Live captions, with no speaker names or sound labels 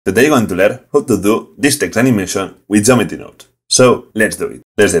Today you're going to learn how to do this text animation with Geometry Nodes. So let's do it.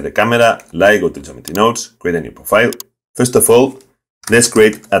 Let's set the camera, go to Geometry Nodes, create a new profile. First of all, let's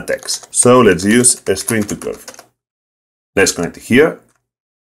create a text. So let's use a string to curve. Let's connect it here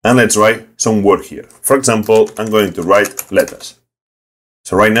and let's write some word here. For example, I'm going to write letters.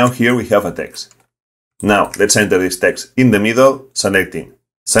 So right now here we have a text. Now let's enter this text in the middle, selecting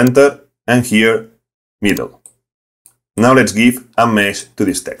center and here middle. Now let's give a mesh to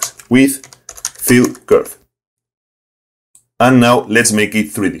this text with fill curve. And now let's make it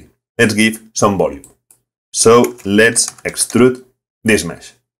 3D. Let's give some volume. So let's extrude this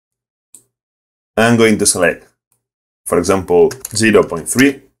mesh. I'm going to select, for example,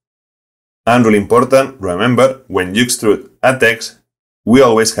 0.3. And really important, remember, when you extrude a text, we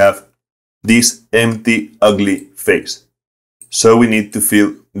always have this empty, ugly face. So we need to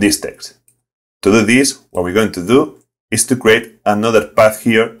fill this text. To do this, what we're going to do is to create another path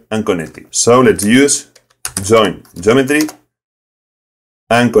here and connect it. So let's use join geometry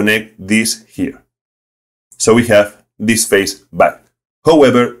and connect this here. So we have this face back.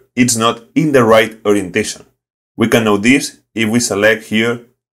 However, it's not in the right orientation. We can know this if we select here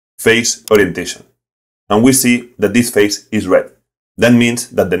face orientation. And we see that this face is red. That means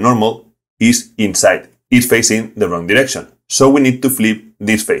that the normal is inside. It's facing the wrong direction. So we need to flip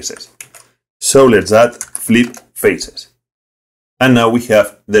these faces. So let's add flip faces. And now we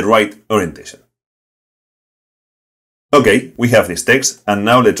have the right orientation. Okay, we have this text and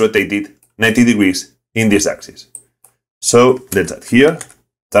now let's rotate it 90 degrees in this axis. So let's add here,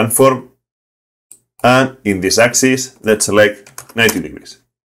 transform, and in this axis, let's select 90 degrees.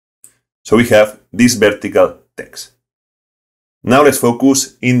 So we have this vertical text. Now let's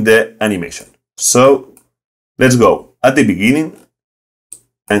focus in the animation. So let's go at the beginning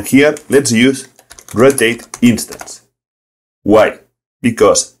and here let's use rotate instance. Why?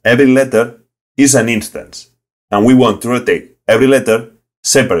 Because every letter is an instance and we want to rotate every letter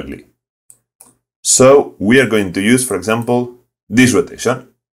separately. So we are going to use, for example, this rotation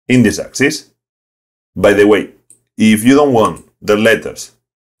in this axis. By the way, if you don't want the letters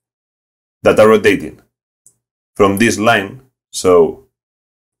that are rotating from this line, so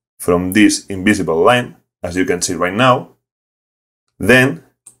from this invisible line, as you can see right now, then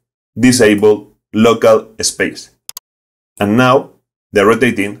disable local space. And now they're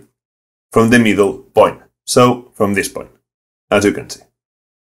rotating from the middle point. So from this point, as you can see.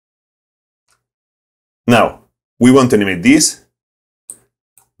 Now, we want to animate this,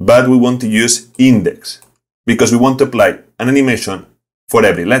 but we want to use index because we want to apply an animation for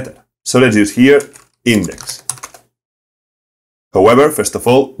every letter. So let's use here index. However, first of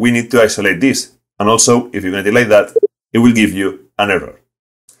all, we need to isolate this. And also, if you get it like that, it will give you an error.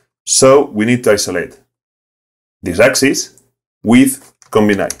 So we need to isolate this axis with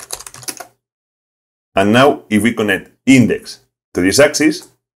combine. And now, if we connect index to this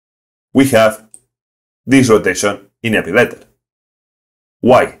axis, we have this rotation in every letter.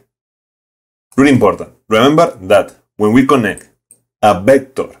 Why? Really important. Remember that when we connect a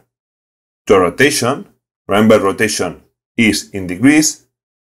vector to a rotation, remember rotation is in degrees,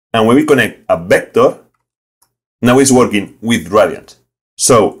 and when we connect a vector, now it's working with radians.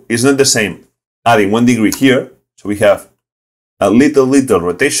 So it's not the same adding 1 degree here, so we have a little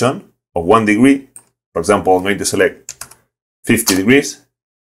rotation of 1 degree, for example, I'm going to select 50 degrees,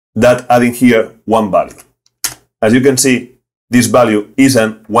 that adding here one value. As you can see, this value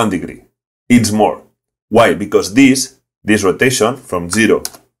isn't 1 degree, it's more. Why? Because this rotation from 0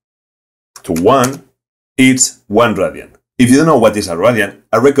 to 1, it's 1 radian. If you don't know what is a radian,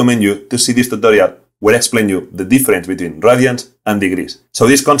 I recommend you to see this tutorial where I explain you the difference between radians and degrees. So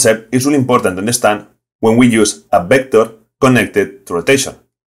this concept is really important to understand when we use a vector connected to rotation,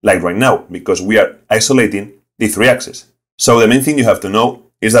 like right now, because we are isolating the 3 axes. So the main thing you have to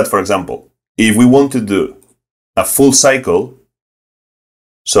know is that, for example, if we want to do a full cycle,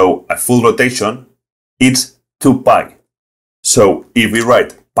 so a full rotation, it's 2 pi. So if we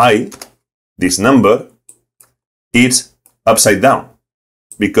write pi, this number, it's upside down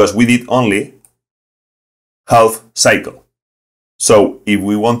because we did only half cycle. So if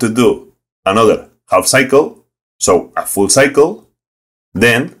we want to do another half cycle, so a full cycle,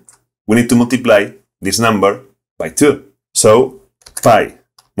 then we need to multiply this number by 2. So pi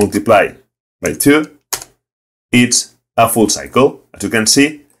multiplied by 2, it's a full cycle. As you can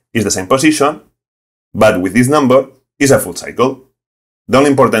see, it's the same position, but with this number, it's a full cycle. The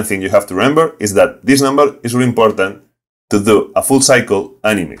only important thing you have to remember is that this number is really important to do a full cycle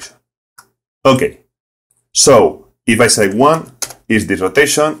animation. Okay, so if I select 1, is this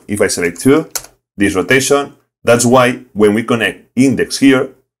rotation. If I select 2, this rotation. That's why when we connect index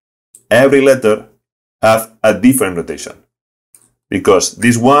here, every letter have a different rotation. Because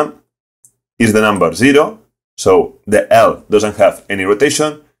this one is the number 0, so the L doesn't have any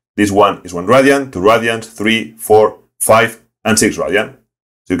rotation. This one is 1 radian, 2 radians, 3, 4, 5, and 6 radian.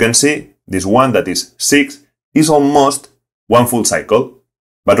 So you can see this one that is 6 is almost one full cycle.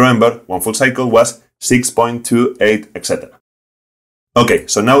 But remember, one full cycle was 6.28, etc. Okay,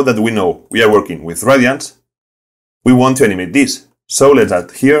 so now that we know we are working with radians, we want to animate this. So let's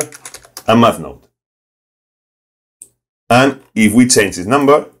add here a math node. And if we change this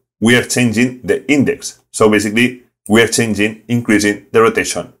number, we are changing the index. So basically, we are increasing the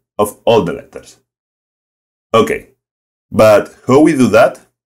rotation of all the letters. Okay, but how we do that?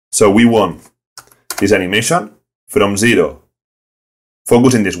 So we want this animation from 0,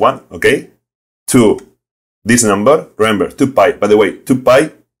 focusing this one, okay, to this number. Remember, 2 pi. By the way, 2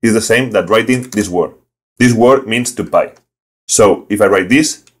 pi is the same that writing this word. This word means 2 pi. So if I write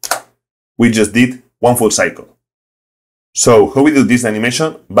this, we just did one full cycle. So how we do this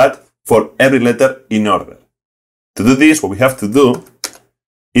animation, but for every letter in order. To do this, what we have to do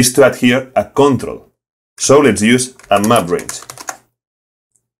is to add here a control. So let's use a map range.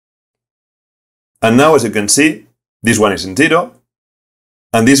 And now, as you can see, this one is in 0,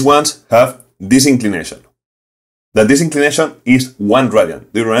 and these ones have this inclination. That this inclination is 1 radian.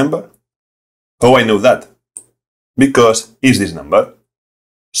 Do you remember? How I know that? Because it's this number.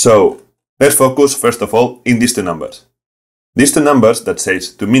 So let's focus first of all in these two numbers. These two numbers that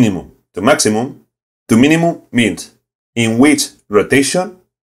says to minimum, to maximum. To minimum means in which rotation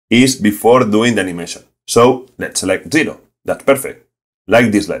is before doing the animation. So let's select 0. That's perfect.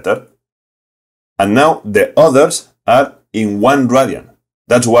 Like this letter. And now the others are in 1 radian.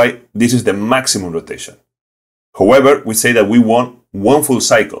 That's why this is the maximum rotation. However, we say that we want one full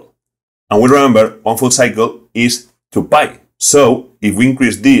cycle. And we remember one full cycle is 2 pi. So if we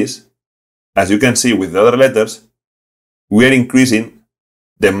increase this, as you can see with the other letters, we are increasing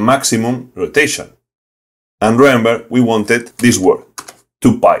the maximum rotation. And remember, we wanted this word,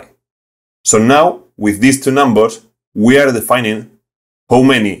 2 pi. So now, with these two numbers, we are defining how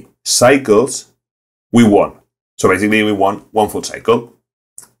many cycles we want. So basically, we want one full cycle.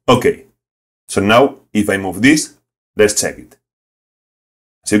 Okay, so now, if I move this, let's check it.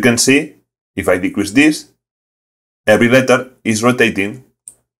 As you can see, if I decrease this, every letter is rotating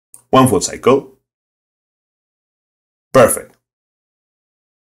one full cycle. Perfect.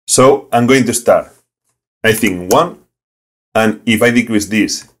 So I'm going to start, I think, 1, and if I decrease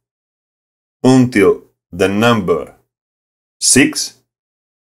this until the number 6,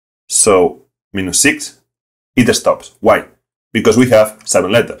 so -6, it stops. Why? Because we have 7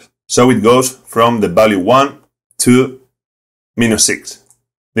 letters. So it goes from the value 1 to -6.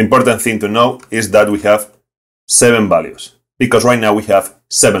 The important thing to know is that we have 7 values, because right now we have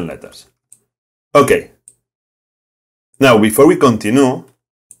 7 letters. Okay. Now, before we continue,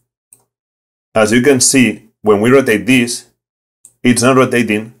 as you can see, when we rotate this, it's not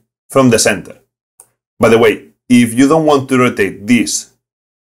rotating from the center. By the way, if you don't want to rotate this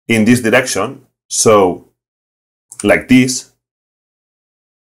in this direction, so like this,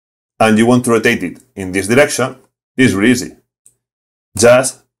 and you want to rotate it in this direction, it's really easy.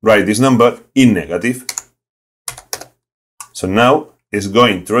 Just write this number in negative. So now it's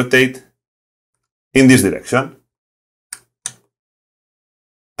going to rotate in this direction,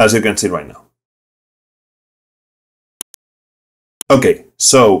 as you can see right now. Okay,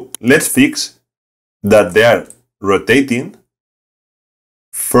 so let's fix that they are rotating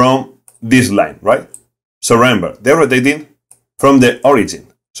from this line, right? So remember, they're rotating from the origin.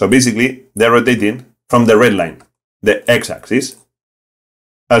 So basically, they're rotating from the red line, the x-axis,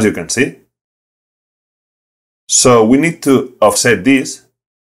 as you can see. So we need to offset this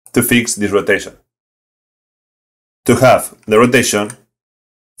to fix this rotation, to have the rotation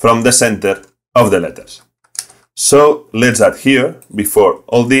from the center of the letters. So let's add here, before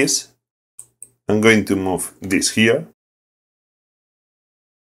all this, I'm going to move this here.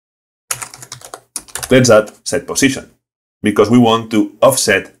 Let's add set position, because we want to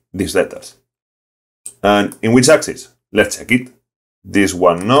offset these letters. And in which axis? Let's check it. This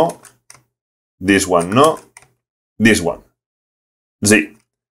one no, this one no, this one. Z.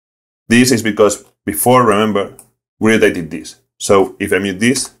 This is because before, remember, we rotated this. So if I mute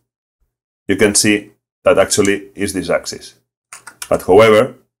this, you can see that actually is this axis. But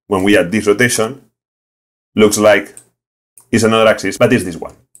however, when we add this rotation, looks like it's another axis, but it's this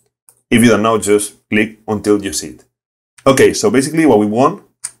one. If you don't know, just click until you see it. Okay, so basically what we want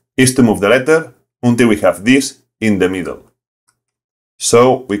is to move the letter until we have this in the middle.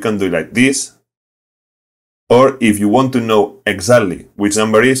 So we can do it like this, Or if you want to know exactly which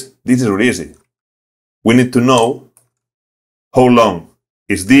number is, this is really easy. We need to know how long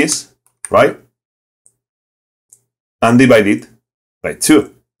is this, right? And divide it by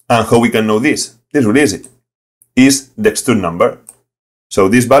 2. And how we can know this? This is really easy. Is the extrude number. So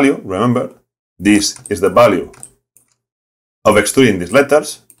this value, remember, this is the value of extruding these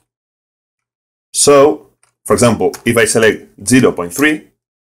letters. So, for example, if I select 0.3,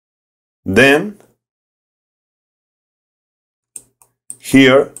 then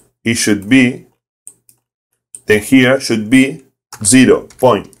here it should be, then here should be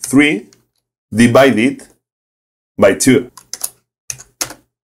 0.3 divided by 2.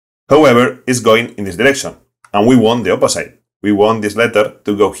 However, it's going in this direction, and we want the opposite. We want this letter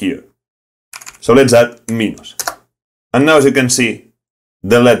to go here. So let's add minus. And now, as you can see,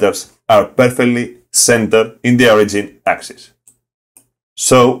 the letters are perfectly centered in the origin axis.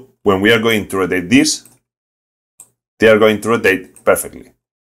 So when we are going to rotate this, they are going to rotate perfectly.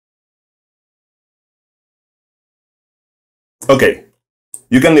 Okay,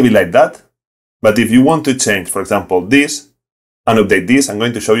 you can leave it like that, but if you want to change, for example, this and update this, I'm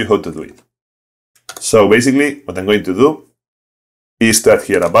going to show you how to do it. So basically, what I'm going to do is to add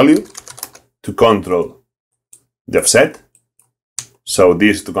here a value to control the offset. So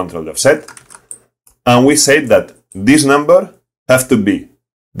this to control the offset. And we say that this number has to be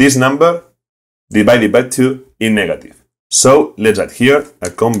this number divided by 2 in negative. So let's add here a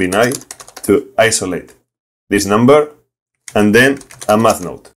combine to isolate this number and then a math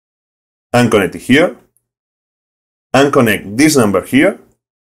note. And connect it here. And connect this number here.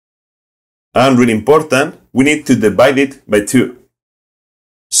 And really important, we need to divide it by 2.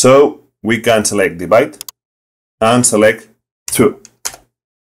 So we can select divide and select 2.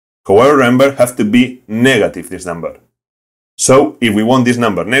 However, remember, have to be negative, this number. So if we want this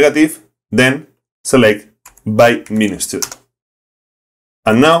number negative, then select by minus 2.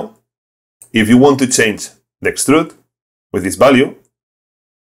 And now, if you want to change the extrude with this value,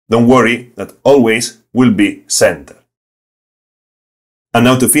 don't worry, that always will be center. And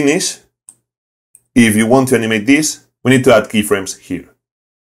now to finish, if you want to animate this, we need to add keyframes here.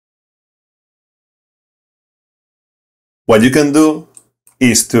 What you can do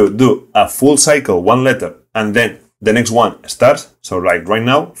is to do a full cycle, one letter, and then the next one starts. So like right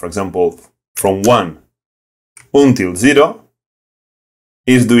now, for example, from 1 until 0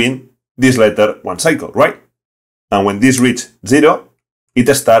 is doing this letter one cycle, right? And when this reaches 0,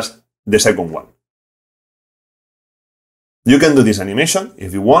 it starts the second one. You can do this animation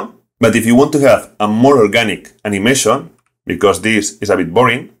if you want, but if you want to have a more organic animation, because this is a bit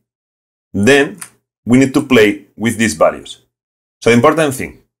boring, then we need to play with these values. So the important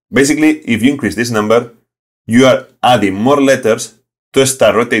thing, basically, if you increase this number, you are adding more letters to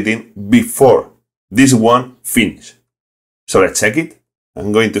start rotating before this one finish. So let's check it.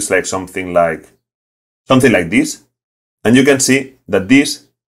 I'm going to select something like this, and you can see that this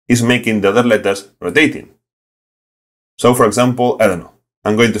is making the other letters rotating. So for example, I don't know,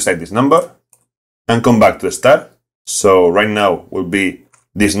 I'm going to select this number and come back to the start. So right now will be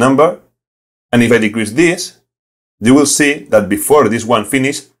this number. And if I decrease this, you will see that before this one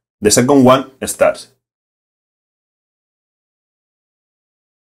finishes, the second one starts.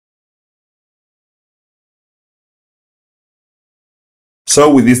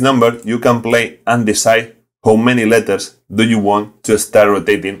 So with this number, you can play and decide how many letters do you want to start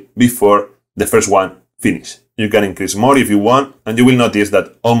rotating before the first one finishes. You can increase more if you want, and you will notice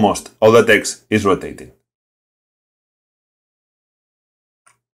that almost all the text is rotating.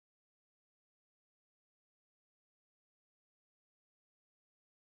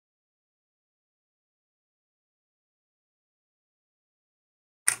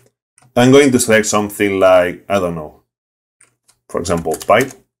 I'm going to select something like, I don't know, for example,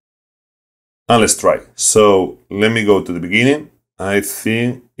 pipe. And let's try. So let me go to the beginning. I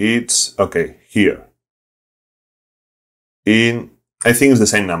think it's, okay, here. I think it's the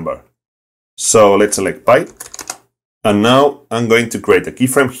same number. So let's select pipe. And now I'm going to create a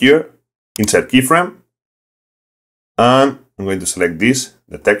keyframe here, insert keyframe. And I'm going to select this,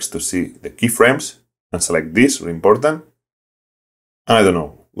 the text, to see the keyframes, and select this, really important. And I don't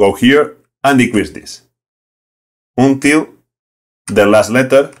know, go here and decrease this until the last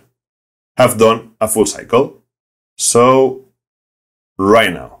letter have done a full cycle. So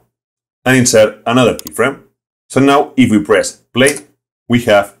right now, and insert another keyframe. So now if we press play, we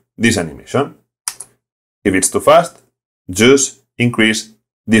have this animation. If it's too fast, just increase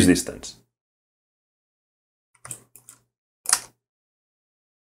this distance.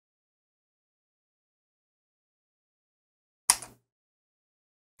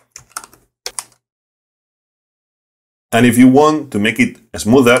 And if you want to make it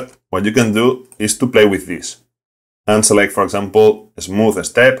smoother, what you can do is to play with this and select, for example, a smooth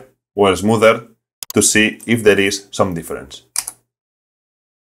step or smoother to see if there is some difference.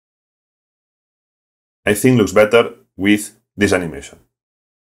 I think looks better with this animation.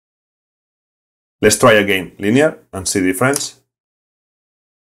 Let's try again linear and see the difference.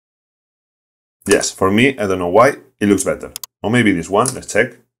 Yes, for me, I don't know why, it looks better. Or maybe this one, let's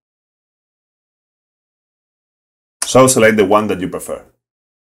check. So select the one that you prefer.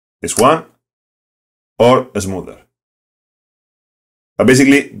 This one or smoother. But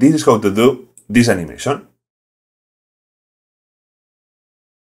basically, this is how to do this animation.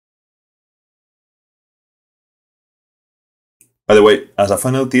 By the way, as a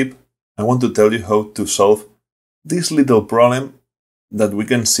final tip, I want to tell you how to solve this little problem that we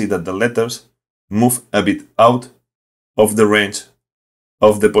can see that the letters move a bit out of the range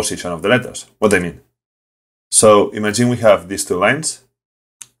of the position of the letters. What I mean? So imagine we have these two lines,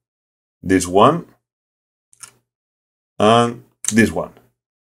 this one and this one.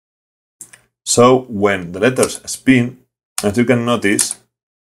 So when the letters spin, as you can notice,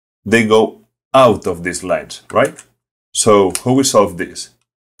 they go out of these lines, right? So how we solve this?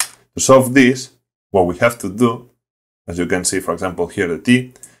 To solve this, what we have to do, as you can see, for example, here the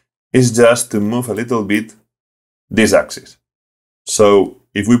T, is just to move a little bit this axis. So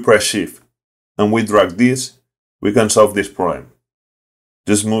if we press Shift and we drag this, we can solve this problem.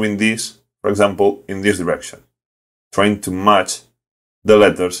 Just moving this, for example, in this direction, trying to match the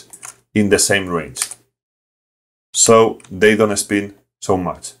letters in the same range. So they don't spin so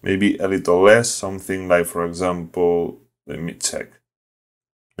much, maybe a little less, something like, for example, let me check.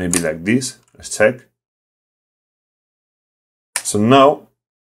 Maybe like this, let's check. So now,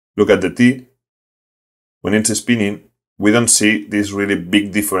 look at the T. When it's spinning, we don't see this really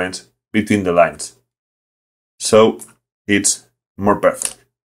big difference between the lines. So it's more perfect.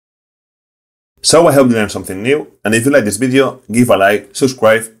 So I hope you learned something new, and if you like this video, give a like,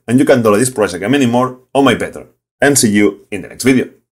 subscribe, and you can download this project and many more on my Patreon. And see you in the next video.